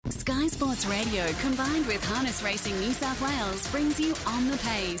Sports Radio combined with Harness Racing New South Wales brings you On the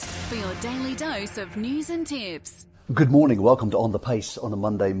Pace for your daily dose of news and tips. Good morning, welcome to On the Pace on a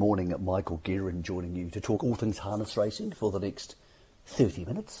Monday morning. Michael Guerin joining you to talk all things harness racing for the next 30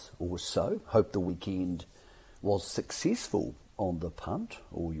 minutes or so. Hope the weekend was successful on the punt,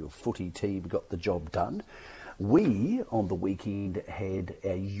 or your footy team got the job done. We, on the weekend, had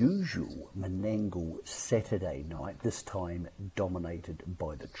our usual Menangle Saturday night, this time dominated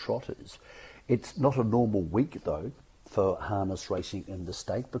by the Trotters. It's not a normal week, though, for harness racing in the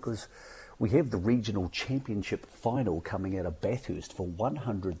state, because we have the regional championship final coming out of Bathurst for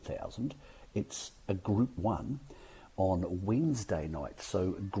 100,000. It's a Group 1 on Wednesday night.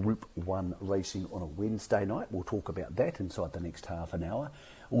 So Group 1 racing on a Wednesday night. We'll talk about that inside the next half an hour.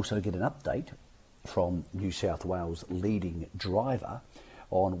 Also get an update from New South Wales leading driver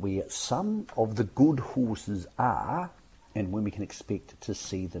on where some of the good horses are and when we can expect to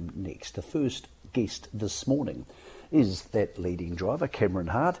see them next. The first guest this morning is that leading driver, Cameron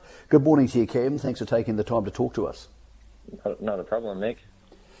Hart. Good morning to you, Cam. Thanks for taking the time to talk to us. Not a problem, Nick.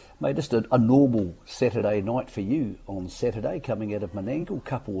 Mate, just a normal Saturday night for you on Saturday, coming out of Menangle.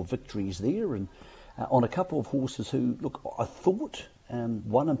 Couple of victories there, and on a couple of horses who, look, I thought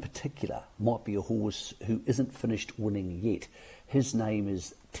one in particular might be a horse who isn't finished winning yet. His name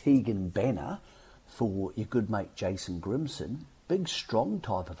is Tegan Banner for your good mate Jason Grimson. Big, strong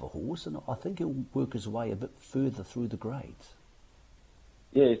type of a horse, and I think he'll work his way a bit further through the grades.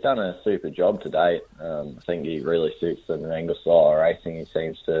 Yeah, he's done a super job to date. I think he really suits the Menangle style of racing. He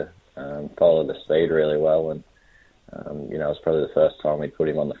seems to follow the speed really well, and it's probably the first time we put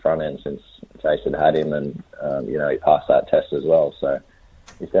him on the front end since Jason had him, and he passed that test as well. So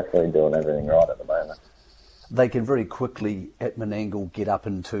he's definitely doing everything right at the moment. They can very quickly at Menangle get up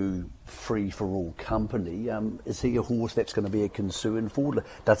into free-for-all company. Is he a horse that's going to be a concern for?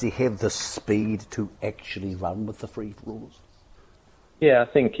 Does he have the speed to actually run with the free-for-alls? Yeah, I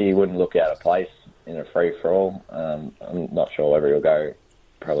think he wouldn't look out of place in a free-for-all. I'm not sure whether he'll go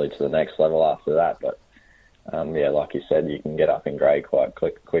probably to the next level after that, but like you said, you can get up in grade quite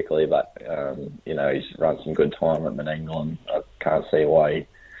quickly, but he's run some good time at Menangle, and I can't see why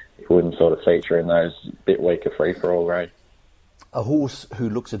he wouldn't sort of feature in those bit weaker free-for-all grade. A horse who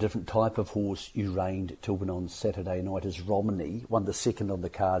looks a different type of horse you reined to win on Saturday night is Romney, won the second on the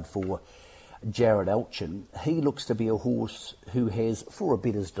card for Jared Elchin. He looks to be a horse who has, for a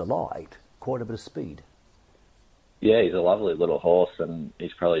bettor's delight, quite a bit of speed. Yeah, he's a lovely little horse, and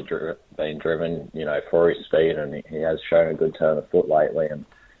he's probably been driven, for his speed, and he has shown a good turn of foot lately, and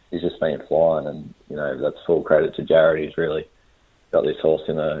he's just been flying, and, that's full credit to Jared. He's really got this horse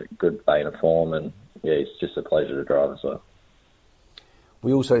in a good vein of form, and, yeah, he's just a pleasure to drive as well.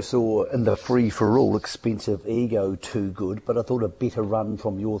 We also saw in the free-for-all Expensive Ego Too Good, but I thought a better run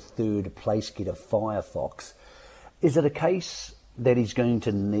from your third place getter, Firefox. Is it a case that he's going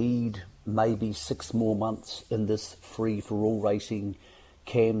to need maybe 6 more months in this free-for-all racing,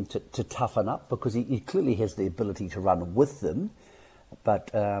 Cam, to toughen up? Because he clearly has the ability to run with them,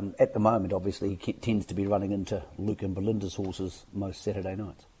 but at the moment, obviously, he tends to be running into Luke and Belinda's horses most Saturday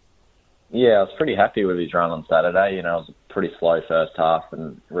nights. Yeah, I was pretty happy with his run on Saturday. It was a pretty slow first half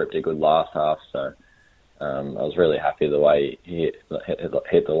and ripped a good last half. So I was really happy the way he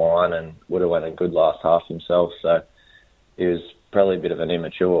hit the line and would have went a good last half himself. So he was probably a bit of an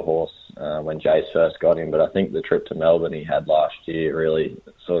immature horse when Jace first got him. But I think the trip to Melbourne he had last year really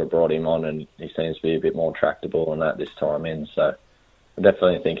sort of brought him on, and he seems to be a bit more tractable than that this time in. So I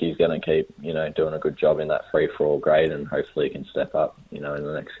definitely think he's going to keep, doing a good job in that free-for-all grade, and hopefully he can step up, in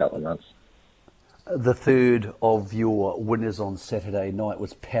the next couple of months. The third of your winners on Saturday night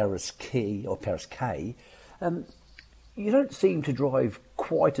was Paris K. You don't seem to drive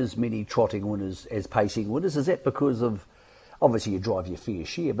quite as many trotting winners as pacing winners. Is that because of, obviously you drive your fair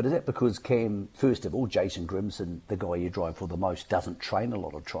share, but is that because, Cam, first of all, Jason Grimson, the guy you drive for the most, doesn't train a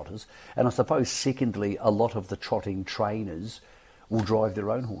lot of trotters? And I suppose, secondly, a lot of the trotting trainers will drive their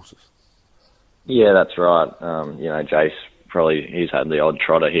own horses. Yeah, that's right. Jace, he's had the odd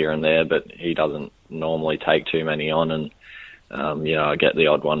trotter here and there, but he doesn't normally take too many on, and I get the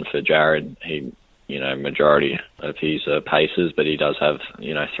odd one for Jared. He, majority of his paces, but he does have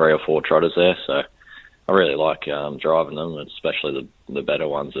 3 or 4 trotters there, so I really like driving them, especially the better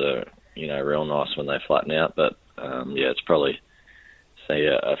ones are real nice when they flatten out. But it's probably see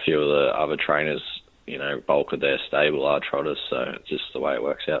a few of the other trainers bulk of their stable are trotters, so it's just the way it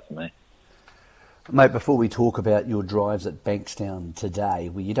works out for me. Mate, before we talk about your drives at Bankstown today,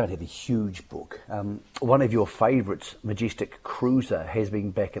 where you don't have a huge book, one of your favourites, Majestic Cruiser, has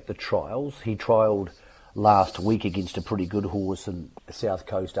been back at the trials. He trialled last week against a pretty good horse in South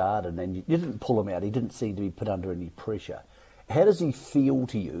Coast Arden, and you didn't pull him out. He didn't seem to be put under any pressure. How does he feel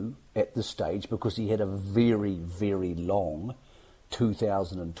to you at this stage? Because he had a very, very long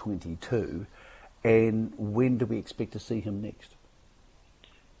 2022, and when do we expect to see him next?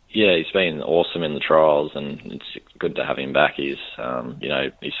 Yeah, he's been awesome in the trials, and it's good to have him back. He's,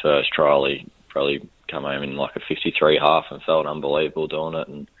 his first trial, he probably come home in like a 53 half and felt unbelievable doing it,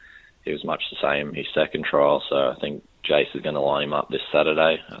 and he was much the same his second trial. So I think Jace is going to line him up this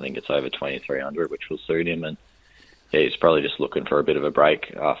Saturday. I think it's over 2,300, which will suit him, and yeah, he's probably just looking for a bit of a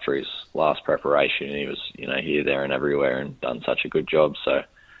break after his last preparation. He was, here, there, and everywhere, and done such a good job. So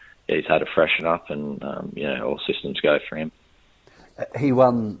yeah, he's had to freshen up, and all systems go for him. He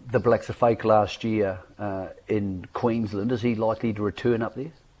won the Blacks of Fake last year in Queensland. Is he likely to return up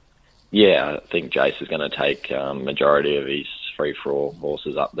there? Yeah, I think Jace is going to take majority of his free-for-all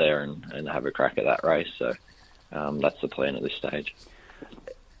horses up there and have a crack at that race. So that's the plan at this stage.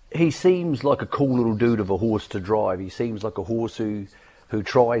 He seems like a cool little dude of a horse to drive. He seems like a horse who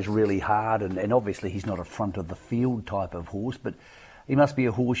tries really hard, and obviously he's not a front of the field type of horse, but he must be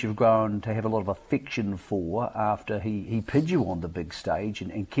a horse you've grown to have a lot of affection for after he pid you on the big stage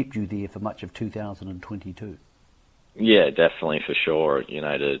and kept you there for much of 2022. Yeah, definitely, for sure.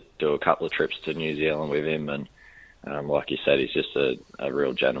 To do a couple of trips to New Zealand with him, and like you said, he's just a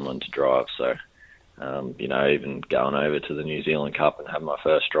real gentleman to drive. So, even going over to the New Zealand Cup and having my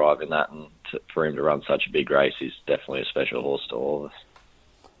first drive in that, and for him to run such a big race, he's definitely a special horse to all of us.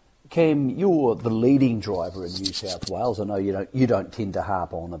 Cam, you're the leading driver in New South Wales. I know you don't tend to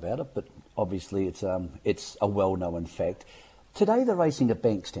harp on about it, but obviously it's a well-known fact. Today they're racing at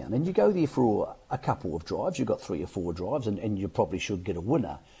Bankstown, and you go there for a couple of drives. You've got 3 or 4 drives, and you probably should get a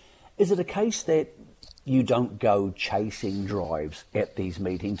winner. Is it a case that you don't go chasing drives at these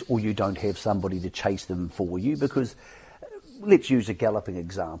meetings, or you don't have somebody to chase them for you? Because let's use a galloping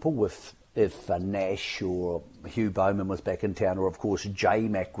example. If Nash or Hugh Bowman was back in town, or of course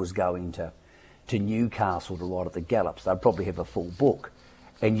J-Mac was going to Newcastle to ride at the Gallops, they'd probably have a full book,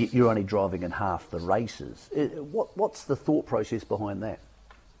 and you're only driving in half the races. What's the thought process behind that?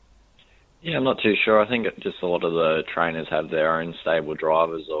 Yeah, I'm not too sure. I think just a lot of the trainers have their own stable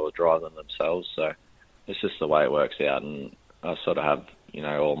drivers or drive them themselves, so it's just the way it works out. And I sort of have,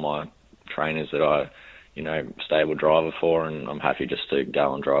 all my trainers that I, stable driver for, and I'm happy just to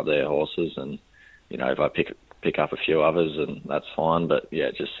go and drive their horses. And, if I pick up a few others, and that's fine. But yeah,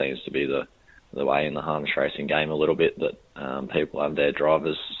 it just seems to be the way in the harness racing game a little bit that people have their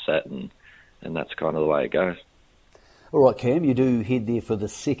drivers set, and that's kind of the way it goes. All right, Cam, you do head there for the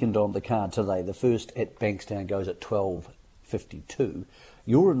second on the card today. The first at Bankstown goes at 12:52.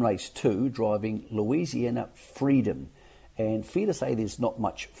 You're in race 2, driving Louisiana Freedom. And fair to say there's not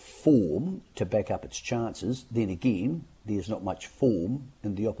much form to back up its chances. Then again, there's not much form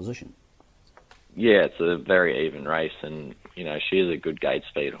in the opposition. Yeah, it's a very even race, and, she is a good gate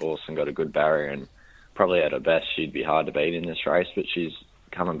speed horse and got a good barrier, and probably at her best she'd be hard to beat in this race, but she's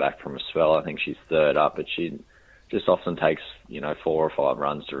coming back from a spell. I think she's third up, but she just often takes, 4 or 5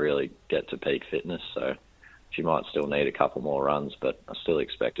 runs to really get to peak fitness, so she might still need a couple more runs, but I still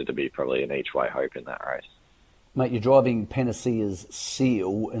expect her to be probably an each-way hope in that race. Mate, you're driving Panacea's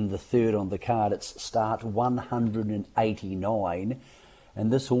Seal in the third on the card. It's start 189,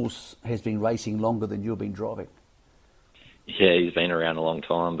 and this horse has been racing longer than you've been driving. Yeah, he's been around a long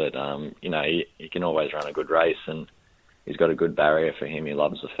time, but, he can always run a good race, and he's got a good barrier for him. He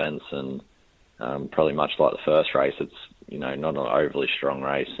loves the fence, and probably much like the first race, it's, not an overly strong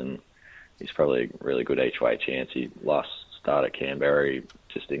race, and he's probably a really good each-way chance. He last start at Canberra, he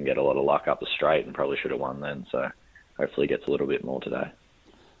just didn't get a lot of luck up the straight and probably should have won then, so hopefully he gets a little bit more today.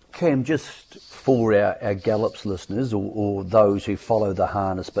 Cam, just for our Gallops listeners or those who follow the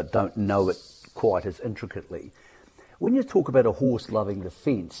harness but don't know it quite as intricately, when you talk about a horse loving the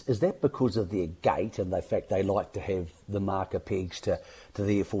fence, is that because of their gait and the fact they like to have the marker pegs to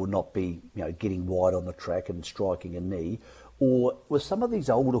therefore not be getting wide on the track and striking a knee? Or with some of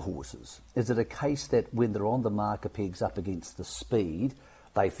these older horses, is it a case that when they're on the marker pegs up against the speed,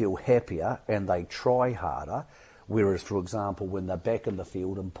 they feel happier and they try harder, whereas, for example, when they're back in the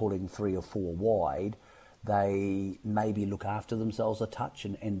field and pulling 3 or 4 wide, they maybe look after themselves a touch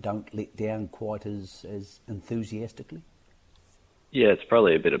and don't let down quite as enthusiastically? Yeah, it's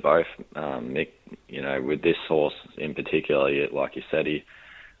probably a bit of both, Mick. With this horse in particular, like you said,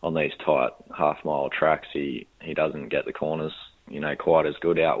 on these tight half-mile tracks, he doesn't get the corners, quite as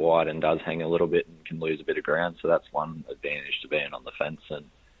good out wide, and does hang a little bit and can lose a bit of ground. So that's one advantage to being on the fence. And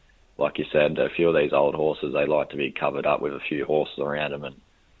like you said, a few of these old horses, they like to be covered up with a few horses around them. And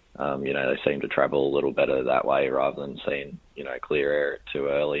They seem to travel a little better that way rather than seeing, clear air too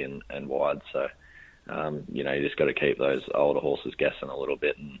early and wide. So, you just got to keep those older horses guessing a little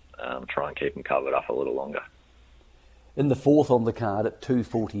bit and try and keep them covered up a little longer. In the fourth on the card at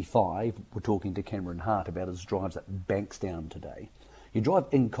 2:45, we're talking to Cameron Hart about his drives at Bankstown today. You drive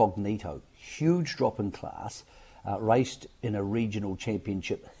Incognito, huge drop in class, raced in a regional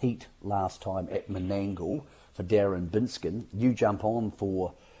championship heat last time at Menangle for Darren Binskin. You jump on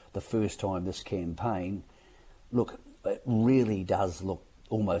for the first time this campaign. Look, it really does look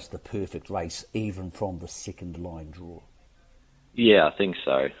almost the perfect race, even from the second line draw. Yeah, I think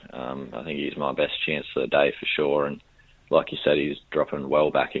so. I think he's my best chance for the day for sure. And like you said, he's dropping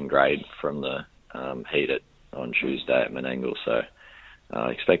well back in grade from the heat on Tuesday at Menangle. So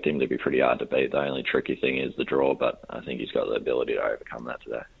I expect him to be pretty hard to beat. The only tricky thing is the draw, but I think he's got the ability to overcome that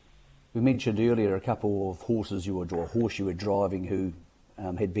today. We mentioned earlier a couple of horses you were driving who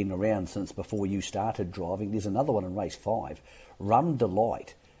had been around since before you started driving. There's another one in race 5, Run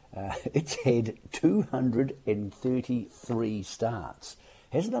Delight. It's had 233 starts.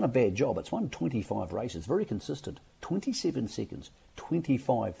 Hasn't done a bad job. It's won 25 races, very consistent. 27 seconds,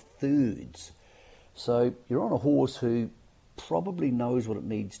 25 thirds. So you're on a horse who probably knows what it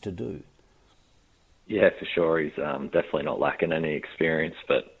needs to do. Yeah, for sure. He's definitely not lacking any experience,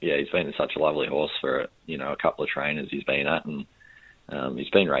 but yeah, he's been such a lovely horse for a couple of trainers he's been at, and he's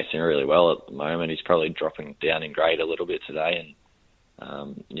been racing really well at the moment. He's probably dropping down in grade a little bit today,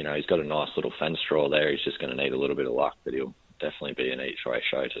 and he's got a nice little fence draw there. He's just going to need a little bit of luck, but he'll definitely be an each way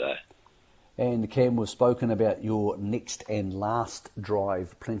show today. And Cam, we've spoken about your next and last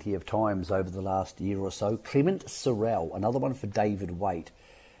drive plenty of times over the last year or so. Clement Sorrell, another one for David Waite.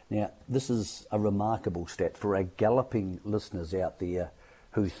 Now, this is a remarkable stat for our galloping listeners out there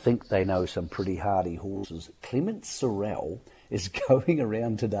who think they know some pretty hardy horses. Clement Sorrell is going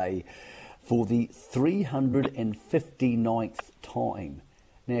around today for the 359th time.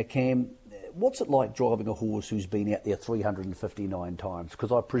 Now, Cam, what's it like driving a horse who's been out there 359 times?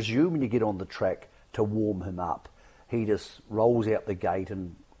 Because I presume when you get on the track to warm him up, he just rolls out the gate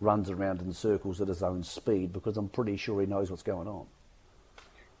and runs around in circles at his own speed, because I'm pretty sure he knows what's going on.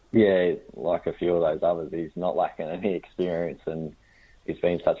 Yeah, like a few of those others, he's not lacking any experience, and he's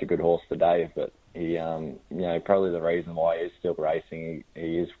been such a good horse today. But he, probably the reason why he's still racing,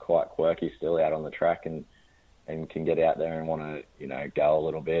 he is quite quirky still out on the track, and can get out there and want to, go a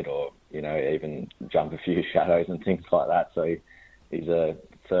little bit, or, even jump a few shadows and things like that. So he's a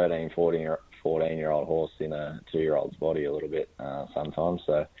 13, 14-year-old horse in a 2-year-old's body a little bit sometimes.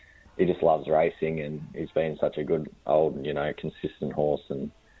 So he just loves racing, and he's been such a good old, consistent horse.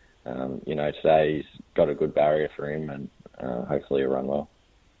 And, today he's got a good barrier for him, and hopefully he'll run well.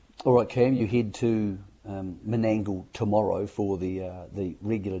 All right, Cam, you head to Menangle tomorrow for the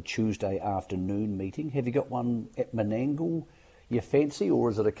regular Tuesday afternoon meeting. Have you got one at Menangle you fancy, or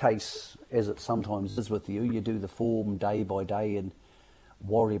is it a case, as it sometimes is with you do the form day by day and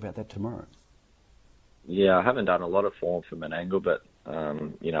worry about that tomorrow? Yeah, I haven't done a lot of form for Menangle, but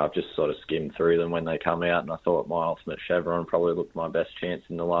I've just sort of skimmed through them when they come out, and I thought my Ultimate Chevron probably looked my best chance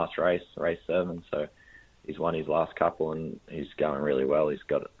in the last race 7. So he's won his last couple, and he's going really well. He's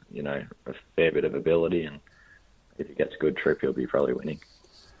got a fair bit of ability, and if he gets a good trip, he'll be probably winning.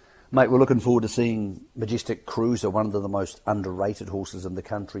 Mate, we're looking forward to seeing Majestic Cruiser, one of the most underrated horses in the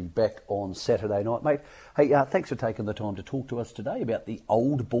country, back on Saturday night. Mate, hey, thanks for taking the time to talk to us today about the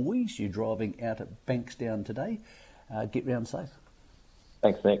old boys. You're driving out at Bankstown today. Get round safe.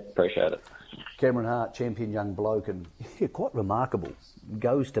 Thanks, Nick. Appreciate it. Cameron Hart, champion young bloke, and quite remarkable.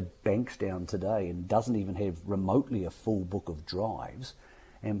 Goes to Bankstown today and doesn't even have remotely a full book of drives,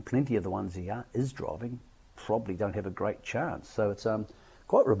 and plenty of the ones he is driving probably don't have a great chance. So it's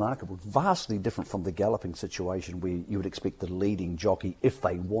quite remarkable. Vastly different from the galloping situation, where you would expect the leading jockey, if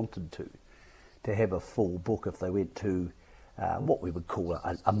they wanted to have a full book if they went to what we would call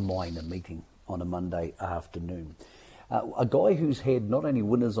a minor meeting on a Monday afternoon. A guy who's had not only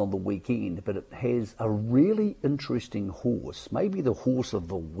winners on the weekend, but it has a really interesting horse, maybe the horse of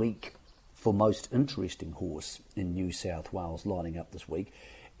the week for most interesting horse in New South Wales lining up this week,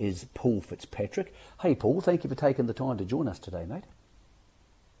 is Paul Fitzpatrick. Hey Paul, thank you for taking the time to join us today, mate.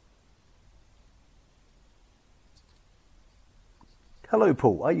 Hello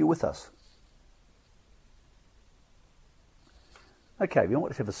Paul, are you with us? Okay, we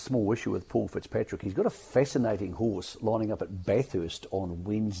might have a small issue with Paul Fitzpatrick. He's got a fascinating horse lining up at Bathurst on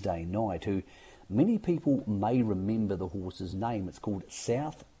Wednesday night, who many people may remember the horse's name. It's called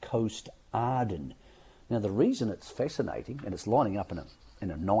South Coast Arden. Now, the reason it's fascinating, and it's lining up in a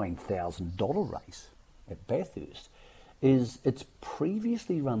 $9,000 race at Bathurst, is it's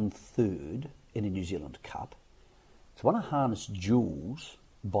previously run third in a New Zealand Cup. It's won a harness Jules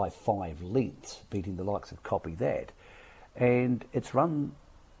by 5 lengths, beating the likes of Copy That. And it's won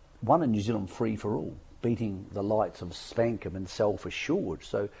a New Zealand Free for All, beating the likes of Spankham and Self Assured.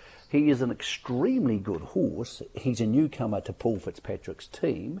 So he is an extremely good horse. He's a newcomer to Paul Fitzpatrick's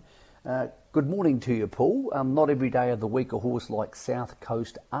team. Good morning to you, Paul. Not every day of the week a horse like South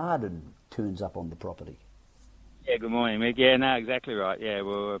Coast Arden turns up on the property. Yeah, good morning, Mick. Yeah, no, exactly right. Yeah,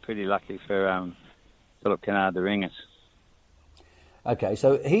 we're pretty lucky for Philip Kennard to ring us. Okay,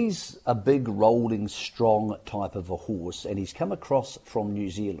 so he's a big, rolling, strong type of a horse, and he's come across from New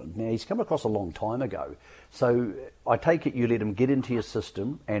Zealand. Now, he's come across a long time ago, so I take it you let him get into your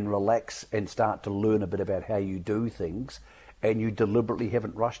system and relax and start to learn a bit about how you do things, and you deliberately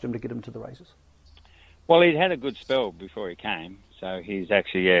haven't rushed him to get him to the races? Well, he'd had a good spell before he came, so he's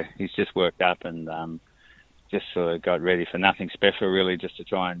actually, he's just worked up and just sort of got ready for nothing special, really, just to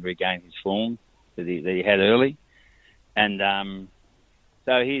try and regain his form that he had early. And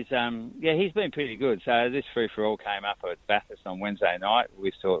so he's been pretty good. So this Free for All came up at Bathurst on Wednesday night.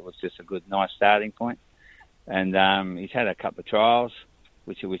 We thought it was just a good, nice starting point. And he's had a couple of trials,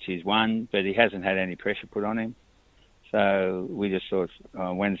 which he's won, but he hasn't had any pressure put on him. So we just thought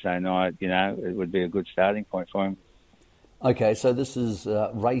on Wednesday night, it would be a good starting point for him. Okay, so this is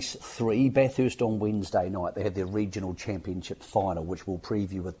race 3, Bathurst on Wednesday night. They had their regional championship final, which we'll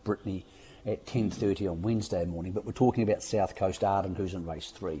preview with Brittany at 10:30 on Wednesday morning. But we're talking about South Coast Arden, who's in race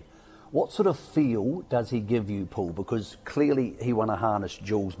 3. What sort of feel does he give you, Paul? Because clearly he won a harness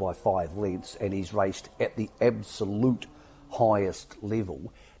Jules by 5 lengths and he's raced at the absolute highest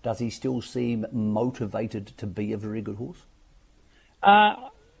level. Does he still seem motivated to be a very good horse?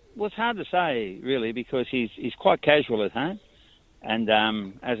 Well, it's hard to say, really, because he's quite casual at home. And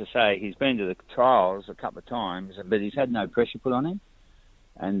as I say, he's been to the trials a couple of times, but he's had no pressure put on him.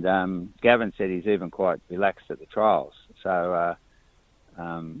 And Gavin said he's even quite relaxed at the trials. So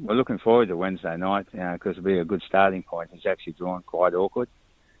we're looking forward to Wednesday night, because it'll be a good starting point. He's actually drawn quite awkward.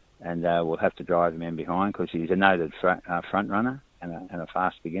 And we'll have to drive him in behind because he's a noted front runner and a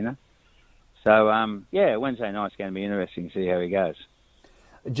fast beginner. So, Wednesday night's going to be interesting to see how he goes.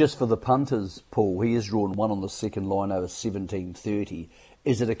 Just for the punters, Paul, he has drawn 1 on the second line over 17:30.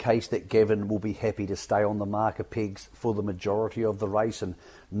 Is it a case that Gavin will be happy to stay on the marker pegs for the majority of the race and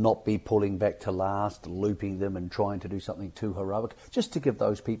not be pulling back to last, looping them and trying to do something too heroic? Just to give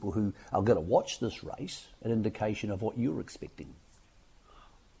those people who are going to watch this race an indication of what you're expecting.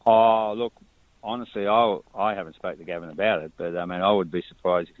 Oh, look, honestly, I haven't spoken to Gavin about it, but I would be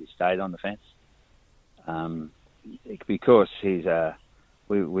surprised if he stayed on the fence. Because he's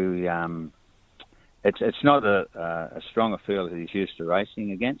it's not a stronger field that he's used to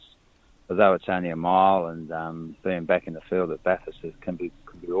racing against, although it's only a mile and being back in the field at Bathurst can be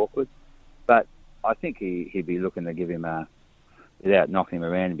awkward. But I think he'd be looking to give him without knocking him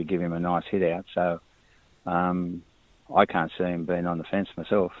around, he'd be giving him a nice hit out. So I can't see him being on the fence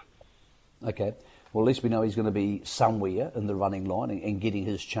myself. Okay. Well, at least we know he's going to be somewhere in the running line and getting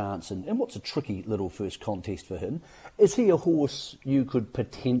his chance. And what's a tricky little first contest for him? Is he a horse you could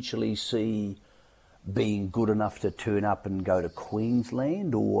potentially see being good enough to turn up and go to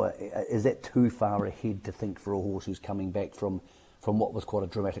Queensland? Or is that too far ahead to think for a horse who's coming back from what was quite a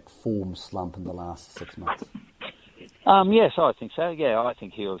dramatic form slump in the last 6 months? Yes, I think so. Yeah, I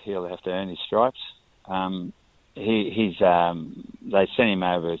think he'll have to earn his stripes. They sent him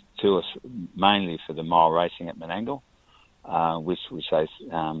over to us mainly for the mile racing at Menangle, which they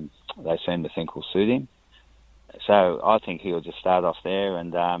seem to think will suit him. So I think he'll just start off there,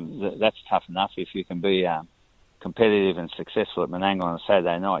 and that's tough enough. If you can be competitive and successful at Menangle on a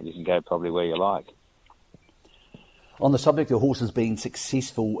Saturday night, you can go probably where you like. On the subject of horses being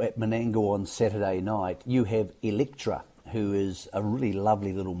successful at Menangle on Saturday night, you have Electra, who is a really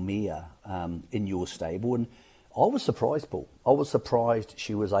lovely little mare in your stable, and I was surprised, Paul. I was surprised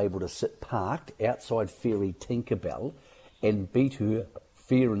she was able to sit parked outside Fairy Tinkerbell and beat her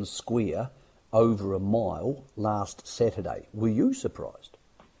fair and square over a mile last Saturday. Were you surprised?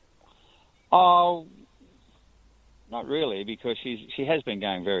 Oh, not really, because she has been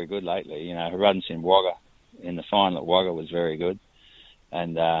going very good lately. Her runs in Wagga, in the final at Wagga, was very good.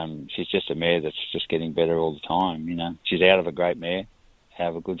 And she's just a mare that's just getting better all the time. She's out of a great mare, out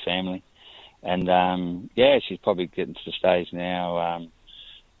of a good family. And, she's probably getting to the stage now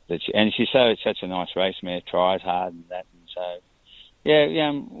and she's such a nice race mare, tries hard and that. And so,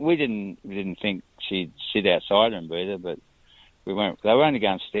 we didn't think she'd sit outside her and beat her, but they were only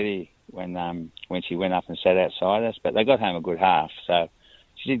going steady when she went up and sat outside us, but they got home a good half, so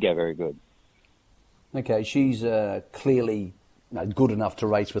she did go very good. Okay, she's clearly good enough to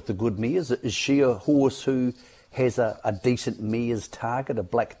race with the good mares. Is she a horse who has a decent mares target, a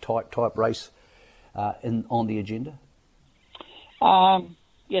black type race on the agenda?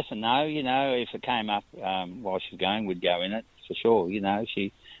 Yes and no. If it came up while she's going, we'd go in it for sure.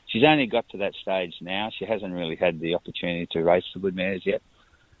 She's only got to that stage now. She hasn't really had the opportunity to race the good mares yet.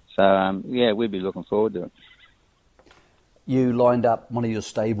 So, we'd be looking forward to it. You lined up one of your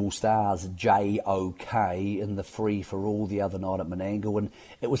stable stars, J.O.K., in the free-for-all the other night at Menangle, and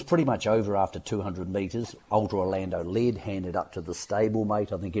it was pretty much over after 200 metres. Ultra Orlando led, handed up to the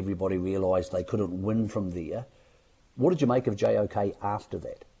stablemate. I think everybody realised they couldn't win from there. What did you make of J.O.K. after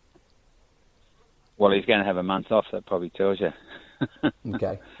that? Well, he's going to have a month off, that probably tells you.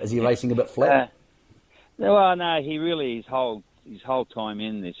 Okay. Is he racing a bit flat? Well, no, he really, his whole time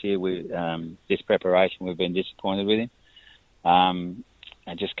in this year, this preparation, we've been disappointed with him.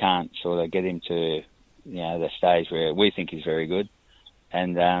 I just can't sort of get him to, the stage where we think he's very good.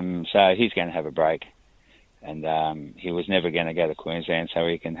 And so he's going to have a break. And he was never going to go to Queensland, so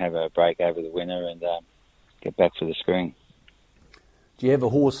he can have a break over the winter and get back for the spring. Do you have a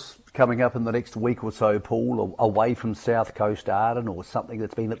horse coming up in the next week or so, Paul, away from South Coast Arden, or something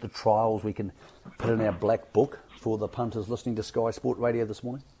that's been at the trials we can put in our black book for the punters listening to Sky Sport Radio this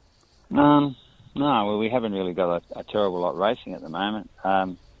morning? No, well, we haven't really got a terrible lot racing at the moment.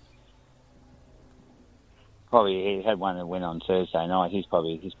 Probably he had one that went on Thursday night. He's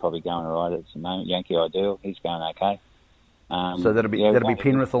probably going all right at the moment. Yankee Ideal, he's going okay. So that'll be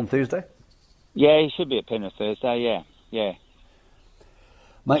Penrith on Thursday? Yeah, he should be at Penrith Thursday. Yeah.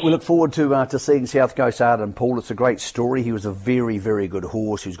 Mate, we look forward to seeing South Coast Arden, Paul. It's a great story. He was a very, very good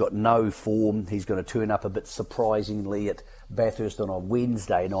horse who's got no form. He's going to turn up a bit surprisingly at Bathurst on a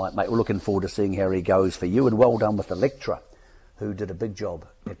Wednesday night, mate. We're looking forward to seeing how he goes for you. And well done with Electra, who did a big job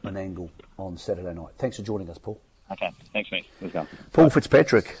at Menangle on Saturday night. Thanks for joining us, Paul. Okay, thanks, mate. Let's go. Paul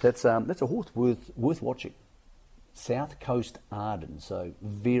Fitzpatrick. That's a horse worth watching. South Coast Arden, so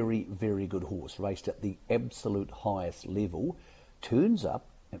very, very good horse. Raced at the absolute highest level. Turns up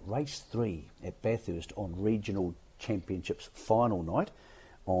at race 3 at Bathurst on Regional Championships final night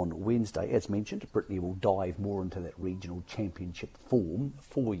on Wednesday. As mentioned, Brittany will dive more into that Regional Championship form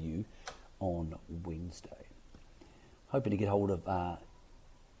for you on Wednesday. Hoping to get hold of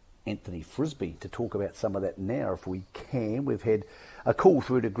Anthony Frisbee to talk about some of that now if we can. We've had a call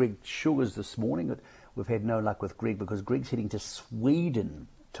through to Greg Sugars this morning, but we've had no luck with Greg because Greg's heading to Sweden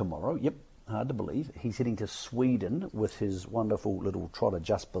tomorrow. Yep. Hard to believe. He's heading to Sweden with his wonderful little trotter,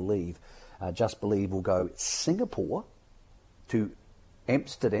 Just Believe. Just Believe will go Singapore to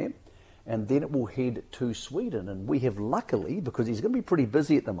Amsterdam, and then it will head to Sweden. And we have luckily, because he's going to be pretty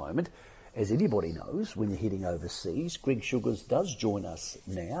busy at the moment, as anybody knows, when you're heading overseas, Greg Sugars does join us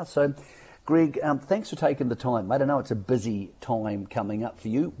now. So, Greg, thanks for taking the time, mate. I know it's a busy time coming up for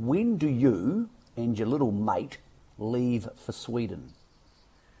you. When do you and your little mate leave for Sweden?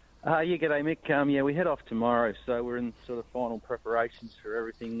 G'day, Mick. We head off tomorrow, so we're in sort of final preparations for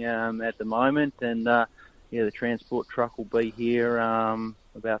everything at the moment. And, the transport truck will be here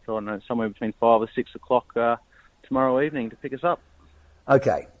about, somewhere between 5 or 6 o'clock tomorrow evening to pick us up.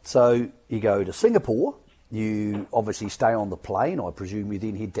 Okay, so you go to Singapore, you obviously stay on the plane, I presume you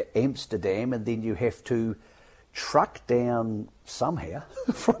then head to Amsterdam, and then you have to truck down somehow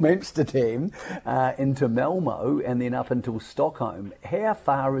from Amsterdam into Malmo and then up until Stockholm. How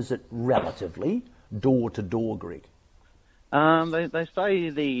far is it relatively, door to door, Greg? They say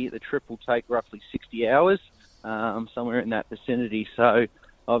the trip will take roughly 60 hours, somewhere in that vicinity. So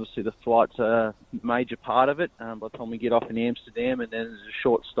obviously the flight's a major part of it. By the time we get off in Amsterdam, and then there's a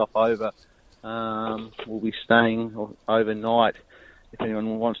short stop over, we'll be staying overnight. If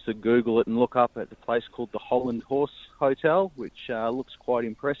anyone wants to Google it and look up at the place called the Holland Horse Hotel, which looks quite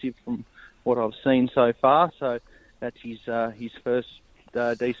impressive from what I've seen so far. So that's his first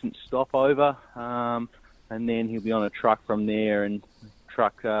decent stopover, and then he'll be on a truck from there and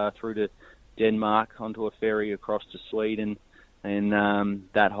truck through to Denmark onto a ferry across to Sweden, and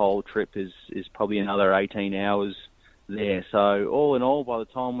that whole trip is probably another 18 hours there. So all in all, by the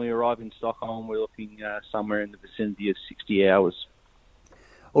time we arrive in Stockholm, we're looking somewhere in the vicinity of 60 hours.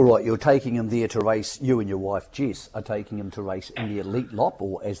 All right, you're taking him there to race, you and your wife Jess are taking him to race in the Elite Lop,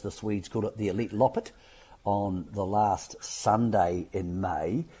 or as the Swedes call it, the Elite Loppet, on the last Sunday in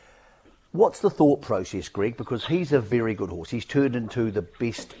May. What's the thought process, Greg? Because he's a very good horse. He's turned into the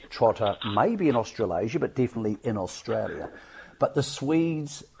best trotter, maybe in Australasia, but definitely in Australia. But the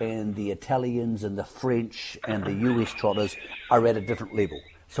Swedes and the Italians and the French and the US trotters are at a different level.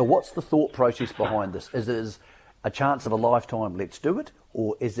 So what's the thought process behind this? a chance of a lifetime, let's do it?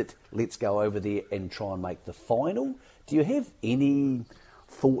 Or is it, let's go over there and try and make the final? Do you have any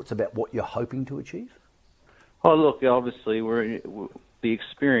thoughts about what you're hoping to achieve? Oh, look, obviously, the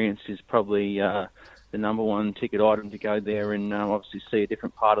experience is probably the number one ticket item to go there and obviously see a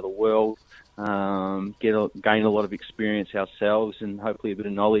different part of the world, gain a lot of experience ourselves and hopefully a bit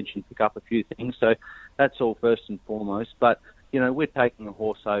of knowledge and pick up a few things. So that's all first and foremost. But, we're taking a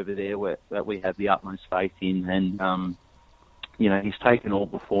horse over there that we have the utmost faith in, and, he's taken all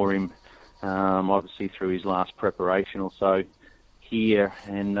before him, obviously through his last preparation or so here,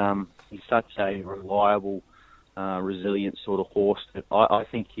 and he's such a reliable, resilient sort of horse that I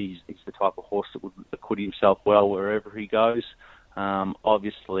think he's the type of horse that would acquit himself well wherever he goes.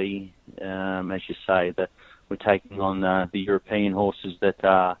 Obviously, as you say, that we're taking on the European horses that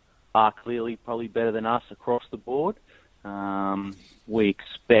are clearly probably better than us across the board. We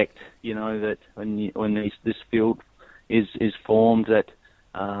expect, that when this field is formed, that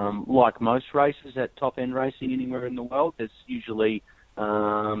like most races at top end racing anywhere in the world, there's usually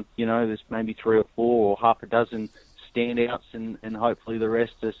there's maybe 3 or 4 or half a dozen standouts, and hopefully the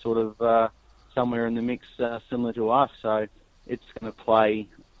rest are sort of somewhere in the mix, similar to us. So it's going to play,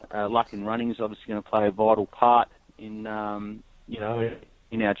 luck in running is obviously going to play a vital part in in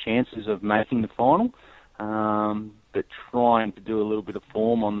our chances of making the final. But trying to do a little bit of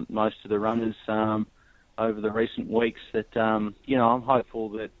form on most of the runners over the recent weeks. That I'm hopeful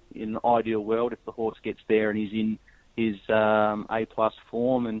that in the ideal world, if the horse gets there and he's in his A+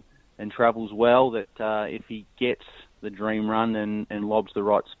 form and travels well, that if he gets the dream run and lobs the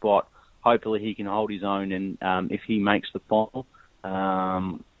right spot, hopefully he can hold his own. And if he makes the final,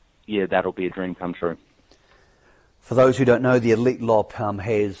 that'll be a dream come true. For those who don't know, the Elite Lob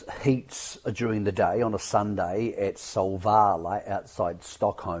has heats during the day on a Sunday at Solvalla outside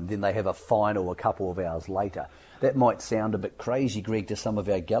Stockholm. Then they have a final a couple of hours later. That might sound a bit crazy, Greg, to some of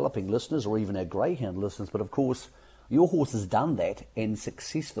our galloping listeners or even our greyhound listeners, but of course your horse has done that, and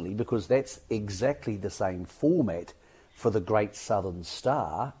successfully, because that's exactly the same format for the Great Southern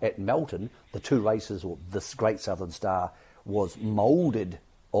Star at Melton. The 2 races, or this Great Southern Star, was moulded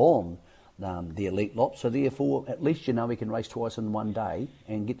on the Elite Lot, so therefore at least we can race twice in one day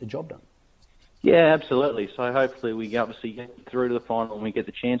and get the job done. Yeah, absolutely. So hopefully we obviously get through to the final and we get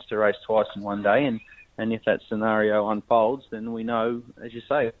the chance to race twice in one day, and if that scenario unfolds, then we know, as you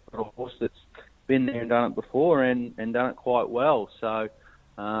say, a horse that's been there and done it before and done it quite well. So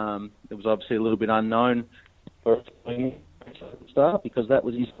it was obviously a little bit unknown for us to start, because that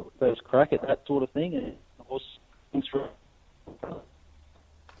was his first crack at that sort of thing, and the horse comes through.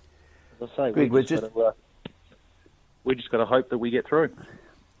 As I say, Greg, we just got to hope that we get through.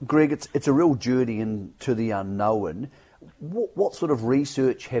 Greg, it's a real journey into the unknown. What sort of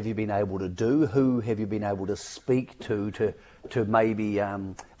research have you been able to do? Who have you been able to speak to maybe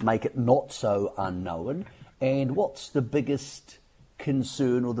make it not so unknown? And what's the biggest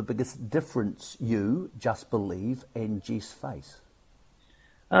concern or the biggest difference you, Just Believe, and Jess face?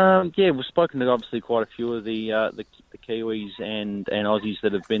 We've spoken to obviously quite a few of the Kiwis and Aussies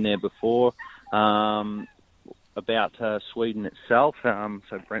that have been there before about Sweden itself.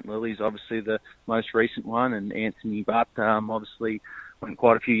 So Brent Lilly's obviously the most recent one, and Anthony Butt obviously went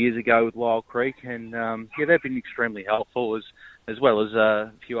quite a few years ago with Wild Creek, and they've been extremely helpful, as well as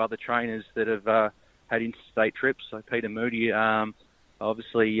a few other trainers that have had interstate trips. So Peter Moody,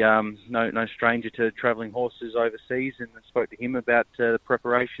 obviously no stranger to travelling horses overseas, and I spoke to him about the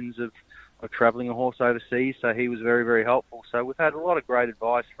preparations of travelling a horse overseas, so he was very, very helpful. So we've had a lot of great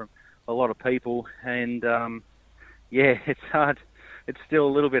advice from a lot of people, and it's hard. It's still a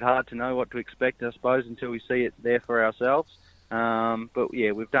little bit hard to know what to expect, I suppose, until we see it there for ourselves. But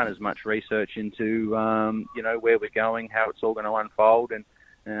we've done as much research into where we're going, how it's all going to unfold, and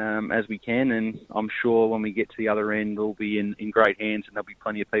as we can, and I'm sure when we get to the other end, we'll be in great hands, and there'll be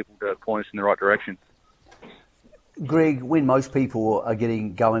plenty of people to point us in the right direction. Greg, when most people are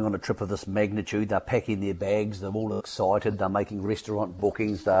going on a trip of this magnitude, they're packing their bags, they're all excited, they're making restaurant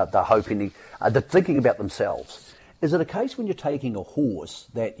bookings, they're hoping, they're thinking about themselves. Is it a case when you're taking a horse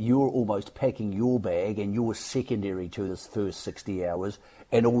that you're almost packing your bag and you're secondary to this first 60 hours,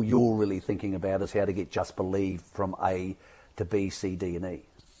 and all you're really thinking about is how to get Just Believe from A to B, C, D, and E?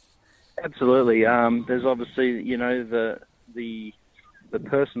 Absolutely. There's obviously, the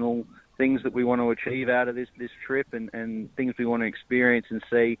personal things that we want to achieve out of this trip, and things we want to experience and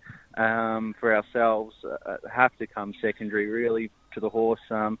see for ourselves have to come secondary, really, to the horse.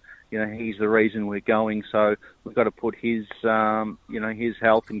 He's the reason we're going, so we've got to put his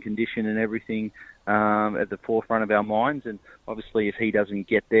health and condition and everything at the forefront of our minds. And obviously, if he doesn't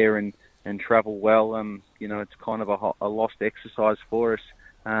get there and and travel well. It's kind of a lost exercise for us.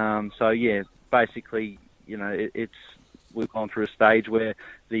 Basically, we've gone through a stage where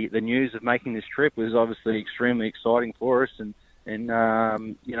the news of making this trip was obviously extremely exciting for us, and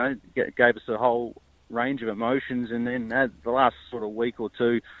gave us a whole range of emotions. And then the last sort of week or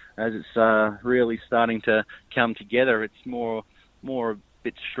two, as it's really starting to come together, it's more a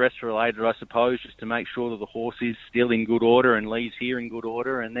bit stress related, I suppose, just to make sure that the horse is still in good order and leaves here in good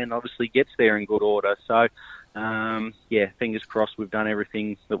order, and then obviously gets there in good order. So, fingers crossed we've done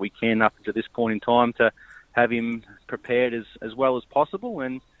everything that we can up to this point in time to have him prepared as well as possible.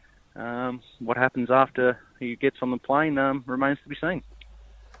 And what happens after he gets on the plane remains to be seen.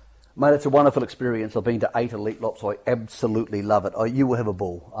 Mate, it's a wonderful experience. I've been to 8 Elite Lops. I absolutely love it. You will have a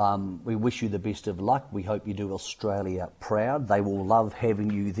ball. We wish you the best of luck. We hope you do Australia proud. They will love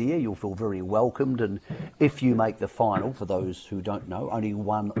having you there. You'll feel very welcomed. And if you make the final, for those who don't know, only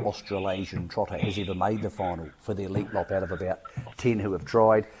one Australasian trotter has ever made the final for the Elite Lop out of about 10 who have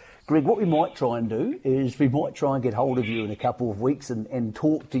tried. Greg, what we might try and do is we might try and get hold of you in a couple of weeks and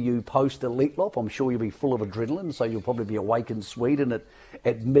talk to you post-Elite Lop. I'm sure you'll be full of adrenaline, so you'll probably be awake in Sweden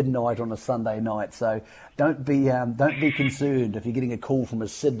at midnight on a Sunday night. So don't be concerned if you're getting a call from a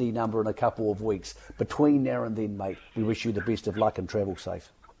Sydney number in a couple of weeks. Between now and then, mate, we wish you the best of luck and travel safe.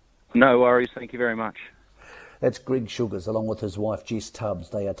 No worries. Thank you very much. That's Greg Sugars, along with his wife Jess Tubbs.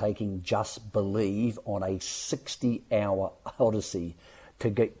 They are taking Just Believe on a 60-hour odyssey to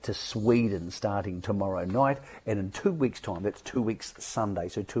get to Sweden starting tomorrow night, and in 2 weeks' time, that's 2 weeks Sunday,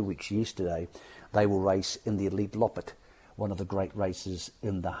 so 2 weeks yesterday, they will race in the Elite Loppet, one of the great races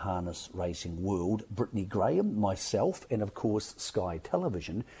in the harness racing world. Brittany Graham, myself, and of course Sky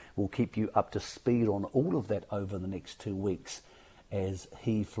Television will keep you up to speed on all of that over the next 2 weeks as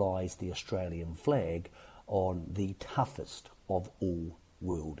he flies the Australian flag on the toughest of all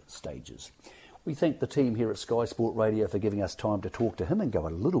world stages. We thank the team here at Sky Sport Radio for giving us time to talk to him and go a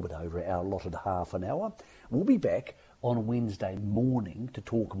little bit over our allotted half an hour. We'll be back on Wednesday morning to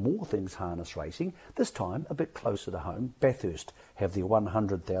talk more things harness racing, this time a bit closer to home. Bathurst have the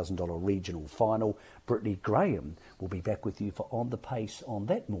 $100,000 regional final. Brittany Graham will be back with you for On the Pace on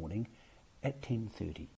that morning at 10:30.